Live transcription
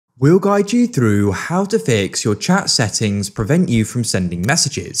We'll guide you through how to fix your chat settings prevent you from sending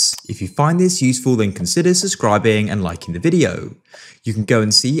messages. If you find this useful, then consider subscribing and liking the video. You can go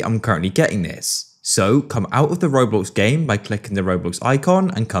and see I'm currently getting this. So come out of the Roblox game by clicking the Roblox icon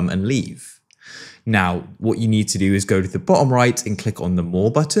and come and leave. Now, what you need to do is go to the bottom right and click on the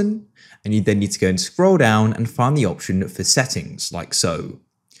More button, and you then need to go and scroll down and find the option for settings, like so.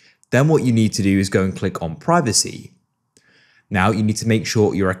 Then what you need to do is go and click on Privacy. Now you need to make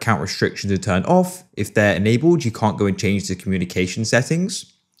sure your account restrictions are turned off. If they're enabled, you can't go and change the communication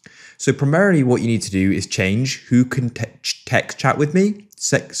settings. So primarily what you need to do is change who can text chat with me,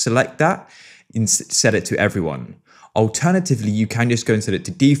 select that and set it to everyone. Alternatively, you can just go and set it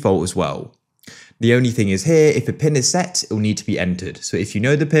to default as well. The only thing is here, if a PIN is set, it will need to be entered. So if you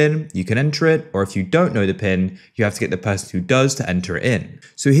know the PIN, you can enter it, or if you don't know the PIN, you have to get the person who does to enter it in.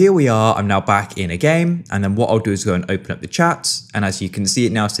 So here we are, I'm now back in a game, and then what I'll do is go and open up the chat, and as you can see,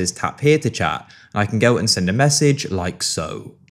 it now says tap here to chat, and I can go and send a message like so.